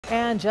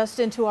And just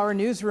into our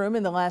newsroom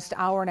in the last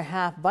hour and a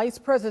half, Vice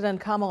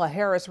President Kamala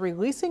Harris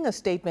releasing a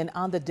statement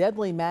on the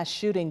deadly mass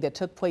shooting that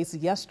took place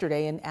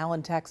yesterday in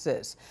Allen,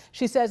 Texas.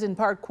 She says in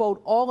part, quote,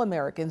 all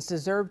Americans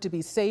deserve to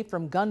be safe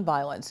from gun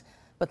violence,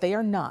 but they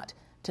are not.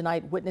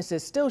 Tonight,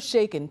 witnesses still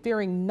shaken,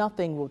 fearing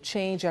nothing will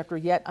change after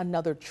yet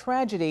another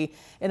tragedy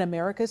in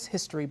America's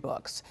history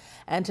books.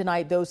 And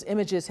tonight, those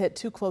images hit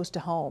too close to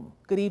home.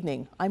 Good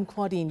evening. I'm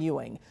Claudine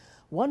Ewing.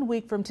 1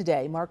 week from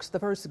today marks the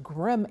first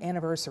grim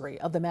anniversary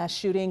of the mass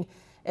shooting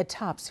at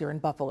Tops here in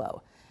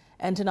Buffalo.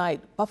 And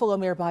tonight, Buffalo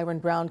Mayor Byron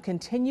Brown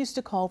continues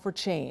to call for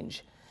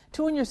change.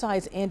 2 on Your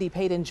Side's Andy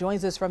Payton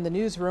joins us from the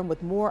newsroom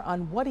with more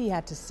on what he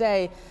had to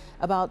say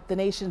about the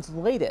nation's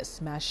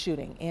latest mass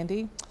shooting.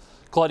 Andy?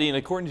 Claudine,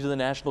 according to the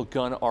National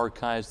Gun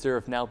Archives, there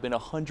have now been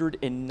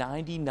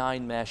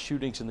 199 mass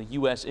shootings in the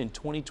U.S. in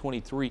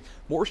 2023,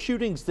 more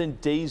shootings than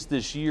days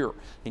this year.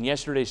 And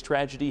yesterday's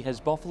tragedy has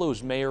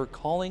Buffalo's mayor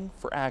calling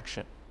for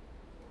action.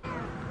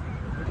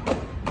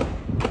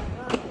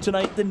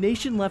 Tonight, the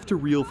nation left to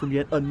reel from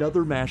yet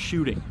another mass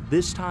shooting,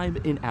 this time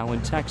in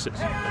Allen, Texas.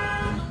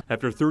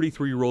 After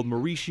 33-year-old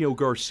Mauricio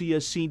Garcia,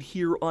 seen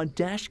here on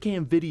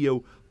dashcam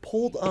video,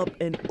 pulled up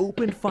and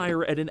opened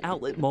fire at an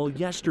outlet mall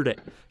yesterday,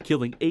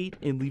 killing 8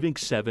 and leaving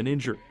 7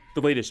 injured. The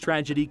latest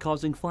tragedy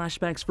causing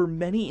flashbacks for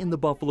many in the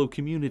Buffalo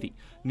community,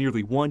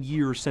 nearly 1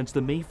 year since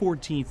the May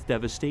 14th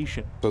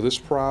devastation. So this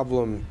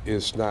problem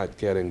is not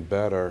getting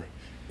better,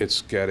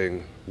 it's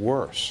getting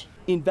worse.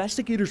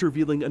 Investigators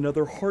revealing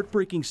another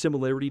heartbreaking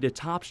similarity to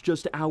Tops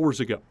just hours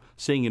ago,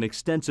 saying an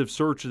extensive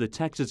search of the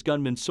Texas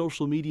gunman's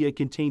social media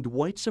contained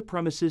white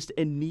supremacist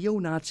and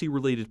neo-Nazi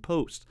related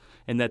posts,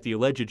 and that the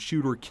alleged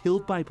shooter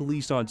killed by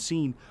police on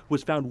scene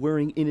was found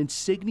wearing an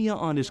insignia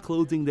on his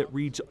clothing that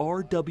reads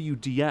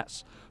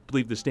RWDS,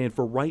 believed to stand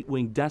for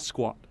Right-Wing Death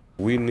Squad.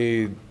 We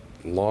need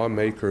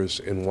lawmakers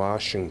in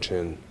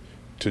Washington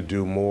to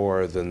do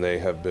more than they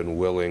have been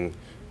willing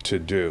to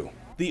do.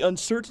 The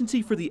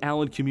uncertainty for the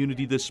Allen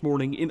community this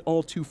morning, an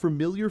all too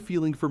familiar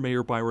feeling for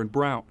Mayor Byron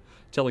Brown,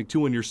 telling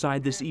 2 on Your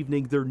Side this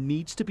evening there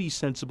needs to be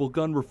sensible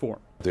gun reform.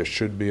 There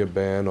should be a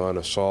ban on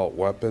assault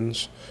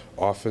weapons.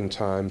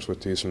 Oftentimes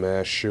with these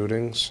mass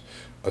shootings,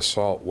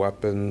 assault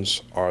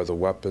weapons are the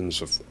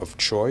weapons of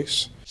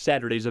choice.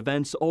 Saturday's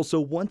events also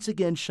once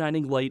again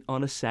shining light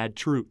on a sad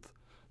truth.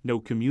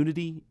 No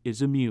community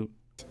is immune.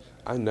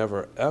 I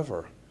never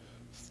ever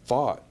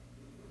thought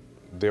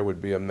there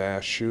would be a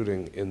mass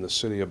shooting in the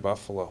city of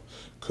Buffalo.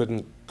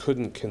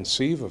 Couldn't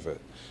conceive of it.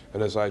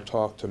 And as I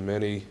talked to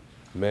many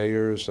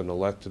mayors and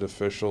elected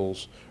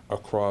officials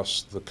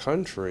across the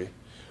country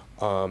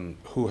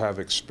who have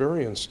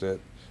experienced it,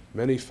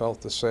 many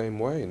felt the same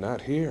way. Not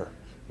here,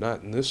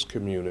 not in this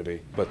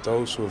community, but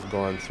those who have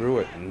gone through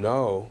it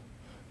know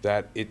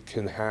that it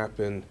can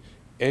happen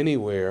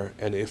anywhere,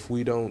 and if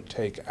we don't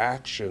take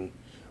action,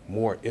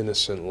 more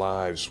innocent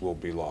lives will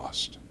be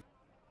lost.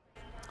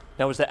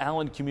 Now, as the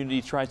Allen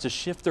community tries to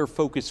shift their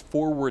focus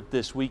forward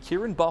this week,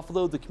 here in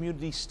Buffalo, the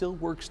community still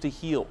works to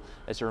heal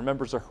as it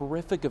remembers the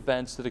horrific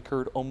events that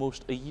occurred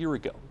almost a year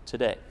ago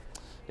today.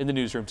 In the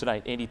newsroom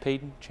tonight, Andy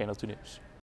Payton, Channel 2 News.